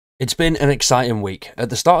It's been an exciting week.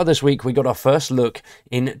 At the start of this week, we got our first look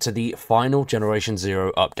into the final Generation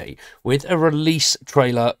Zero update with a release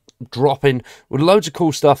trailer dropping with loads of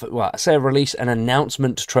cool stuff. Well, I say a release, an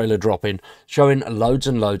announcement trailer dropping, showing loads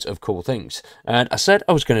and loads of cool things. And I said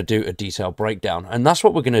I was going to do a detailed breakdown, and that's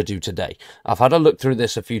what we're going to do today. I've had a look through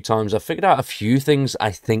this a few times. I've figured out a few things.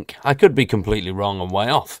 I think I could be completely wrong and way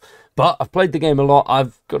off. But I've played the game a lot,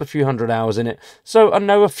 I've got a few hundred hours in it, so I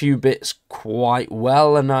know a few bits quite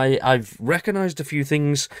well, and I've recognised a few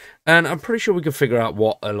things, and I'm pretty sure we can figure out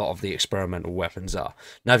what a lot of the experimental weapons are.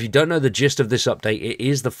 Now, if you don't know the gist of this update, it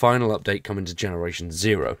is the final update coming to Generation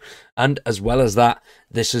Zero, and as well as that,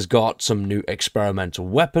 this has got some new experimental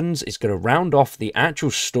weapons. It's going to round off the actual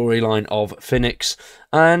storyline of Phoenix,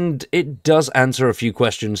 and it does answer a few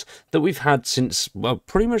questions that we've had since, well,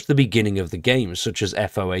 pretty much the beginning of the game, such as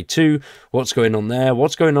FOA2, what's going on there,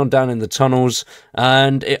 what's going on down in the tunnels,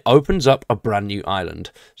 and it opens up a brand new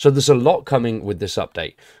island. So there's a lot coming with this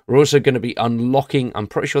update. We're also going to be unlocking, I'm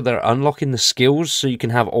pretty sure they're unlocking the skills, so you can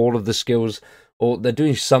have all of the skills, or they're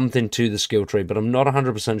doing something to the skill tree, but I'm not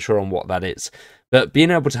 100% sure on what that is. But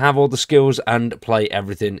being able to have all the skills and play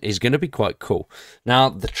everything is going to be quite cool. Now,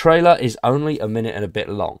 the trailer is only a minute and a bit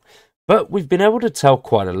long, but we've been able to tell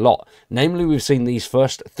quite a lot. Namely, we've seen these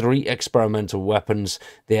first three experimental weapons,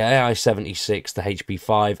 the AI-76, the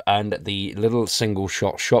HP-5, and the little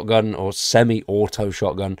single-shot shotgun, or semi-auto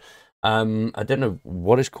shotgun. I don't know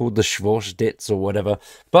what it's called, the Schwarzsitz or whatever,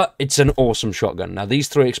 but it's an awesome shotgun. Now, these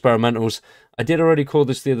three experimentals, I did already call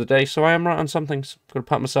this the other day, so I am right on some things. Got to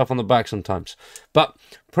pat myself on the back sometimes. But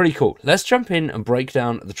pretty cool. Let's jump in and break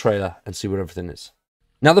down the trailer and see what everything is.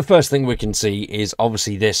 Now, the first thing we can see is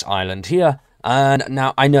obviously this island here. And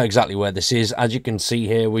now I know exactly where this is. As you can see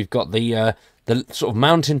here, we've got the sort of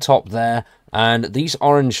mountaintop there. And these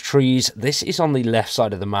orange trees, this is on the left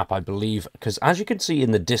side of the map, I believe, because as you can see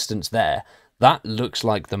in the distance there, that looks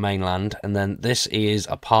like the mainland, and then this is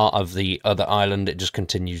a part of the other island. It just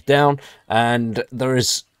continues down, and there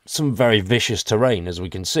is some very vicious terrain, as we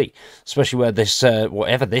can see, especially where this,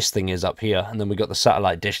 whatever this thing is up here, and then we got the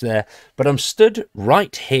satellite dish there, but I'm stood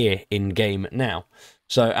right here in game now.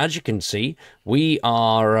 So as you can see, we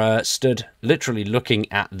are stood literally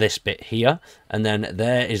looking at this bit here, and then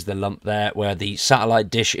there is the lump there where the satellite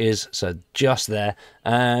dish is, so just there.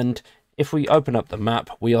 And if we open up the map,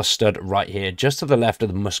 we are stood right here, just to the left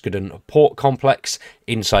of the Muscadon port complex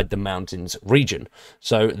inside the mountains region.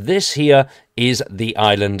 So this here is the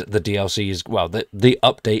island the DLC is, well, the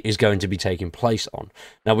update is going to be taking place on.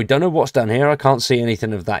 Now, we don't know what's down here. I can't see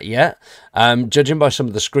anything of that yet. Judging by some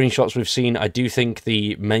of the screenshots we've seen, I do think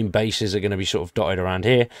the main bases are going to be sort of dotted around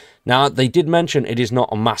here. Now, they did mention it is not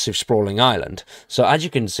a massive sprawling island. So as you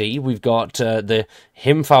can see, we've got the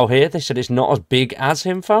Himfal here. They said it's not as big as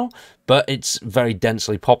Himfal, but it's very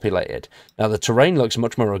densely populated. Now, the terrain looks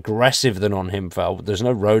much more aggressive than on Himfal. There's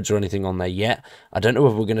no roads or anything on there yet. I don't know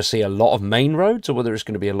if we're going to see a lot of main roads or whether it's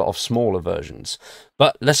going to be a lot of smaller versions.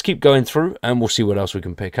 But let's keep going through and we'll see what else we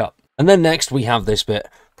can pick up. And then next we have this bit,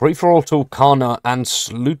 Prefrontal Kana and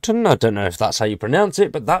Sluten. I don't know if that's how you pronounce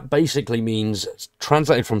it, but that basically means,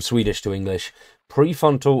 translated from Swedish to English,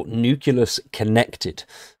 prefrontal nucleus connected.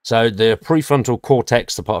 So the prefrontal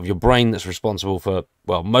cortex, the part of your brain that's responsible for,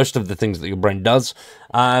 well, most of the things that your brain does,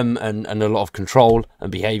 and a lot of control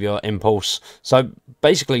and behavior, impulse. So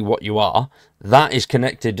basically what you are, that is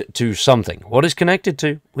connected to something. What is connected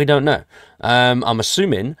to? We don't know. I'm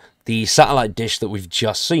assuming the satellite dish that we've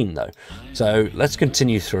just seen, though. So let's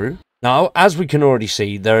continue through. Now, as we can already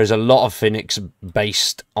see, there is a lot of Phoenix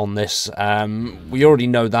based on this. We already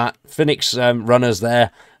know that. Phoenix runners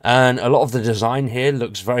there, and a lot of the design here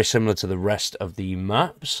looks very similar to the rest of the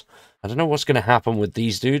maps. I don't know what's going to happen with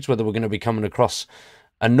these dudes, whether we're going to be coming across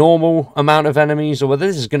a normal amount of enemies, or whether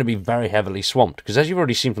this is going to be very heavily swamped, because as you've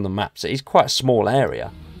already seen from the maps, it is quite a small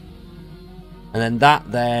area. And then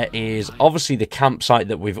that there is obviously the campsite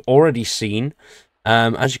that we've already seen.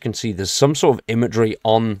 As you can see, there's some sort of imagery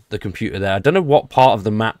on the computer there. I don't know what part of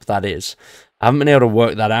the map that is. I haven't been able to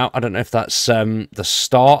work that out. I don't know if that's the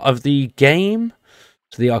start of the game,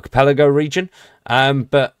 to the archipelago region,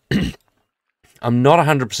 but I'm not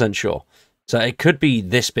 100% sure. So it could be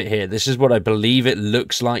this bit here. This is what I believe it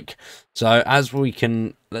looks like. So as we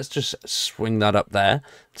can, let's just swing that up there.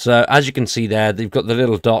 So as you can see there, they've got the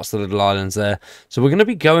little dots, the little islands there. So we're going to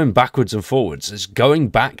be going backwards and forwards. It's going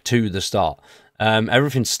back to the start.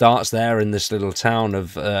 Everything starts there in this little town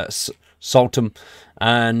of Saltum,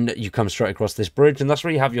 and you come straight across this bridge, and that's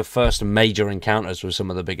where you have your first major encounters with some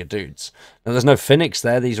of the bigger dudes. Now, there's no Phoenix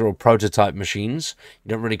there. These are all prototype machines. You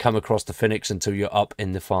don't really come across the Phoenix until you're up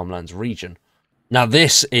in the Farmlands region. Now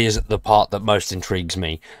this is the part that most intrigues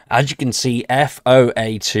me. As you can see,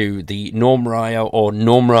 FOA2, the Normria or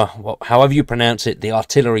Normra, however you pronounce it, the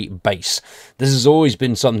artillery base. This has always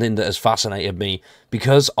been something that has fascinated me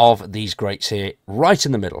because of these grates here, right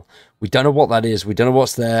in the middle. We don't know what that is, we don't know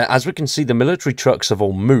what's there. As we can see, the military trucks have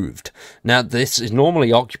all moved. Now this is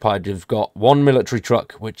normally occupied. We've got one military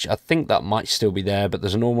truck, which I think that might still be there, but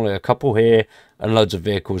there's normally a couple here and loads of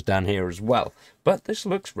vehicles down here as well. But this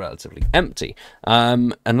looks relatively empty,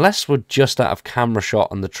 unless we're just out of camera shot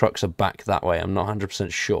and the trucks are back that way. I'm not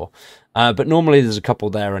 100% sure. But normally there's a couple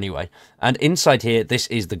there anyway. And inside here, this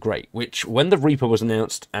is the grate, which when the Reaper was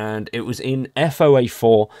announced, and it was in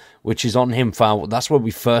FOA4, which is on him file, that's where we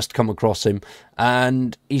first come across him.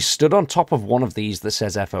 And he stood on top of one of these that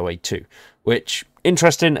says FOA2, which,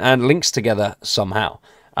 interesting, and links together somehow.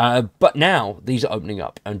 But now these are opening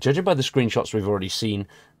up, and judging by the screenshots we've already seen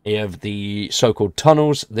of the so-called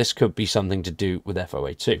tunnels, this could be something to do with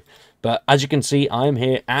FOA2. But as you can see, I'm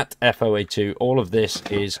here at FOA2. All of this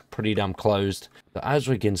is pretty damn closed. But as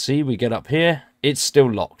we can see, we get up here, it's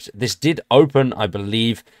still locked. This did open, I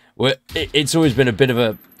believe. It's always been a bit of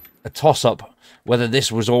a toss-up whether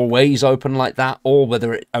this was always open like that or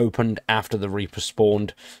whether it opened after the Reaper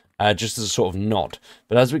spawned. Just as a sort of nod.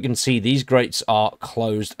 But as we can see, these grates are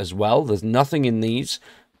closed as well. There's nothing in these,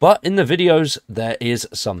 but in the videos, there is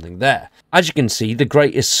something there. As you can see, the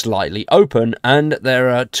grate is slightly open, and there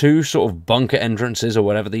are two sort of bunker entrances, or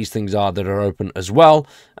whatever these things are, that are open as well.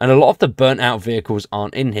 And a lot of the burnt-out vehicles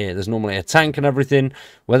aren't in here. There's normally a tank and everything.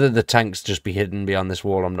 Whether the tanks just be hidden behind this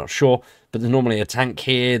wall, I'm not sure. But there's normally a tank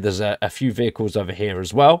here. There's a few vehicles over here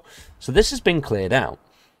as well. So this has been cleared out,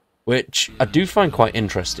 which I do find quite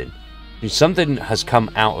interesting. Something has come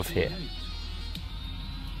out of here.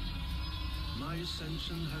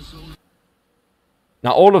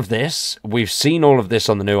 Now all of this, we've seen all of this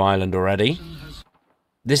on the new island already.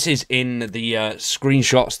 This is in the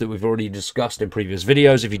screenshots that we've already discussed in previous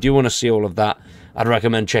videos. If you do want to see all of that, I'd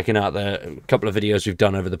recommend checking out the couple of videos we've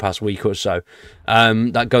done over the past week or so.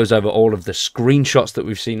 That goes over all of the screenshots that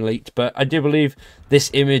we've seen leaked. But I do believe this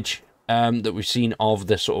image that we've seen of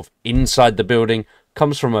the sort of inside the building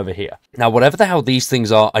comes from over here. Now, whatever the hell these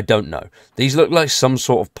things are, I don't know. These look like some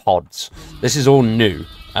sort of pods. This is all new.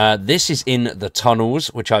 This is in the tunnels,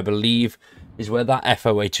 which I believe is where that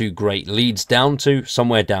FOA2 grate leads down to,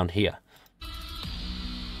 somewhere down here.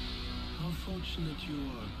 How fortunate you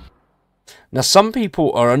are. Now, some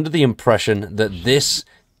people are under the impression that this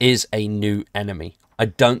is a new enemy. I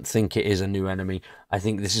don't think it is a new enemy. I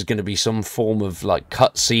think this is going to be some form of like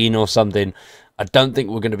cutscene or something. I don't think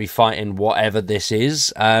we're going to be fighting whatever this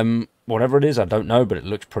is. Whatever it is, I don't know, but it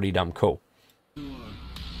looks pretty damn cool. You are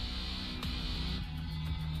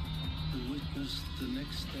to witness the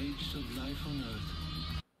next stage of life on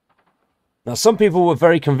Earth. Now, some people were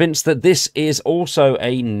very convinced that this is also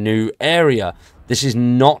a new area. This is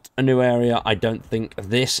not a new area. I don't think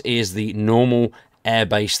this is the normal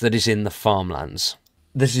airbase that is in the farmlands.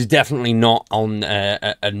 This is definitely not on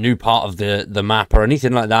a new part of the map or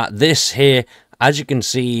anything like that. This here, as you can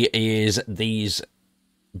see, is these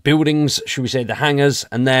buildings, should we say the hangars.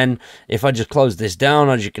 And then if I just close this down,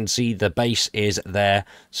 as you can see, the base is there.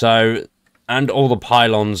 So, and all the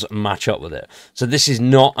pylons match up with it. So this is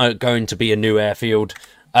not going to be a new airfield.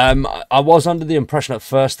 I was under the impression at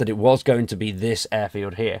first that it was going to be this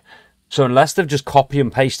airfield here. So unless they've just copy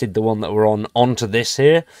and pasted the one that we're on onto this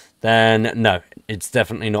here, then no, it's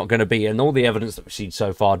definitely not going to be. And all the evidence that we've seen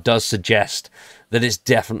so far does suggest that it's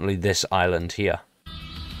definitely this island here.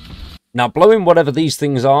 Now, blowing whatever these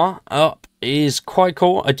things are up is quite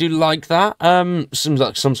cool. I do like that. Seems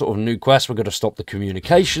like some sort of new quest. We're going to stop the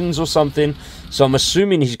communications or something. So I'm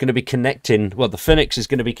assuming he's going to be connecting, well, the Phoenix is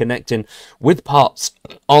going to be connecting with parts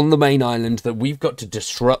on the main island that we've got to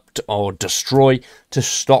disrupt or destroy to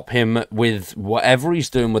stop him with whatever he's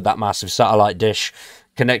doing with that massive satellite dish.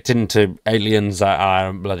 Connecting to aliens, I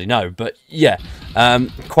don't bloody know. But yeah,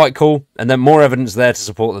 quite cool. And then more evidence there to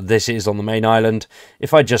support that this is on the main island.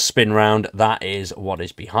 If I just spin round, that is what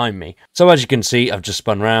is behind me. So as you can see, I've just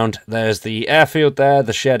spun round. There's the airfield there.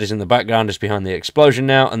 The shed is in the background, it's behind the explosion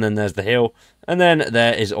now. And then there's the hill. And then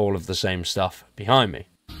there is all of the same stuff behind me.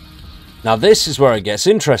 Now this is where it gets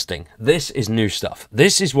interesting. This is new stuff.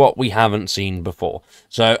 This is what we haven't seen before.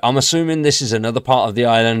 So I'm assuming this is another part of the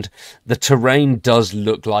island. The terrain does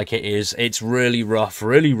look like it is. It's really rough,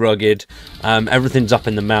 really rugged. Everything's up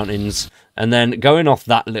in the mountains. And then going off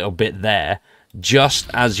that little bit there, just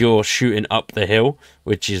as you're shooting up the hill,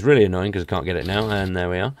 which is really annoying because I can't get it now, and there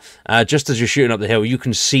we are. Just as you're shooting up the hill, you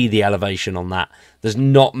can see the elevation on that. There's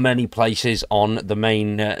not many places on the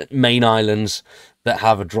main islands that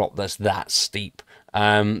have a drop that's that steep.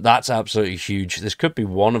 That's absolutely huge. This could be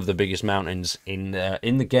one of the biggest mountains in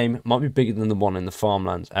the game. It might be bigger than the one in the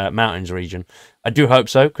farmlands mountains region. I do hope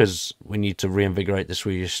so, because we need to reinvigorate the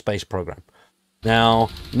Swedish space program. Now,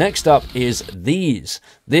 next up is these.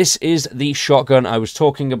 This is the shotgun I was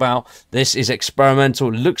talking about. This is experimental.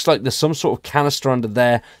 It looks like there's some sort of canister under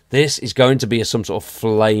there. This is going to be some sort of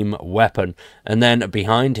flame weapon. And then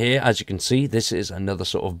behind here, as you can see, this is another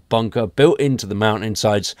sort of bunker built into the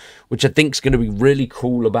mountainsides, which I think is going to be really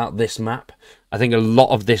cool about this map. I think a lot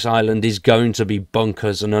of this island is going to be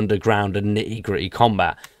bunkers and underground and nitty-gritty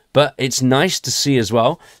combat. But it's nice to see as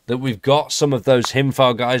well that we've got some of those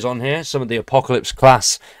Himfar guys on here, some of the Apocalypse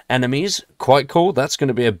class enemies. Quite cool. That's going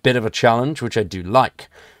to be a bit of a challenge, which I do like.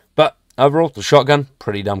 But overall, the shotgun,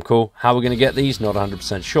 pretty damn cool. How we're going to get these, not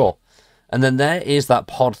 100% sure. And then there is that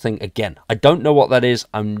pod thing again. I don't know what that is.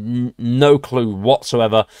 I'm no clue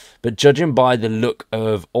whatsoever. But judging by the look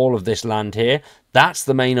of all of this land here, that's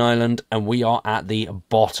the main island, and we are at the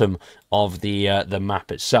bottom of the map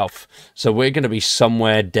itself. So we're going to be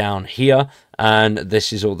somewhere down here, and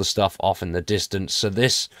this is all the stuff off in the distance. So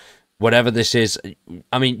this, whatever this is,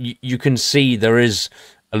 I mean, you can see there is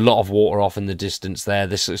a lot of water off in the distance there.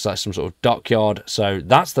 This looks like some sort of dockyard. So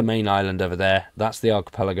that's the main island over there. That's the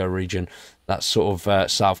archipelago region. That's sort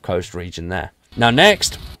of south coast region there. Now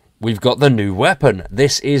next, we've got the new weapon.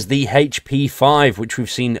 This is the HP5, which we've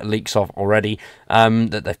seen leaks of already,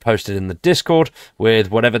 that they've posted in the Discord with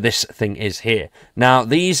whatever this thing is here. Now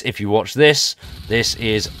these, if you watch this, this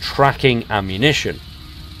is tracking ammunition.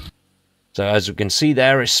 So as you can see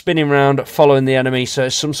there, it's spinning around, following the enemy. So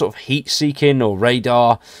it's some sort of heat-seeking or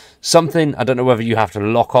radar, something. I don't know whether you have to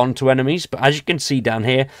lock on to enemies, but as you can see down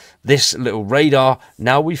here, this little radar,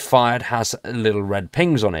 now we've fired, has little red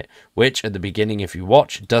pings on it, which at the beginning, if you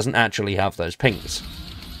watch, doesn't actually have those pings.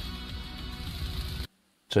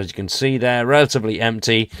 So as you can see there, relatively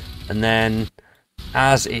empty. And then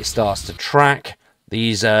as it starts to track,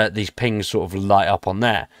 these pings sort of light up on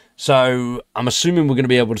there. So I'm assuming we're going to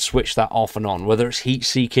be able to switch that off and on, whether it's heat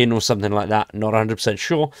seeking or something like that. Not 100%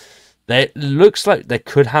 sure. It looks like they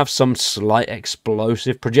could have some slight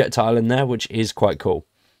explosive projectile in there, which is quite cool.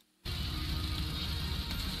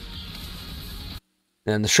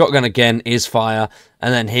 And the shotgun again is fire.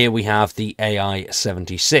 And then here we have the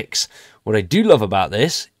AI-76. What I do love about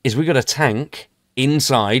this is we got a tank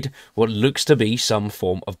inside what looks to be some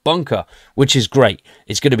form of bunker, which is great.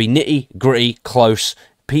 It's going to be nitty gritty, close.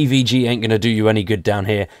 PVG ain't going to do you any good down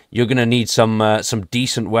here. You're going to need some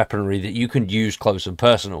decent weaponry that you can use close and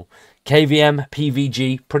personal. KVM,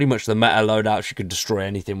 PVG, pretty much the meta loadouts. You could destroy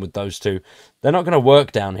anything with those two. They're not going to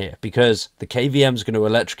work down here because the KVM is going to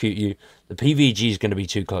electrocute you. The PVG is going to be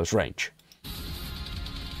too close range.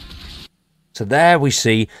 So there we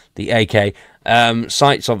see the AK.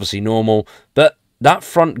 Sight's obviously normal, but that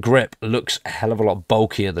front grip looks a hell of a lot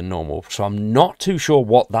bulkier than normal. So I'm not too sure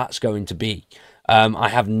what that's going to be. I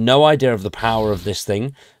have no idea of the power of this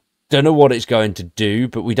thing. Don't know what it's going to do,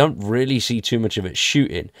 but we don't really see too much of it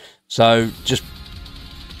shooting. So just,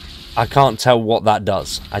 I can't tell what that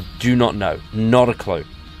does. I do not know. Not a clue.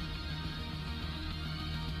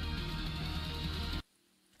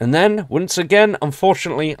 And then, once again,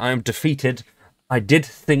 unfortunately, I am defeated. I did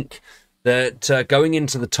think that going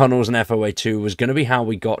into the tunnels in FOA 2 was going to be how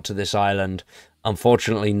we got to this island.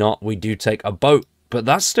 Unfortunately not. We do take a boat. But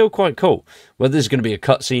that's still quite cool. Whether there's going to be a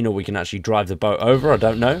cutscene or we can actually drive the boat over, I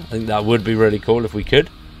don't know. I think that would be really cool if we could.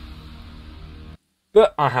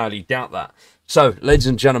 But I highly doubt that. So, ladies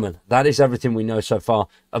and gentlemen, that is everything we know so far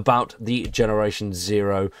about the Generation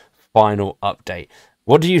Zero final update.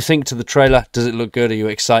 What do you think to the trailer? Does it look good? Are you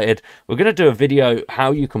excited? We're going to do a video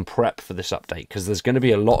how you can prep for this update, because there's going to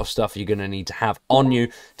be a lot of stuff you're going to need to have on you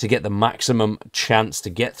to get the maximum chance to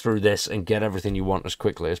get through this and get everything you want as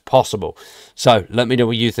quickly as possible. So let me know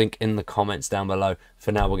what you think in the comments down below.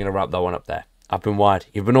 For now, we're going to wrap that one up there. I've been Wired.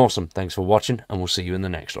 You've been awesome. Thanks for watching, and we'll see you in the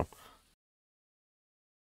next one.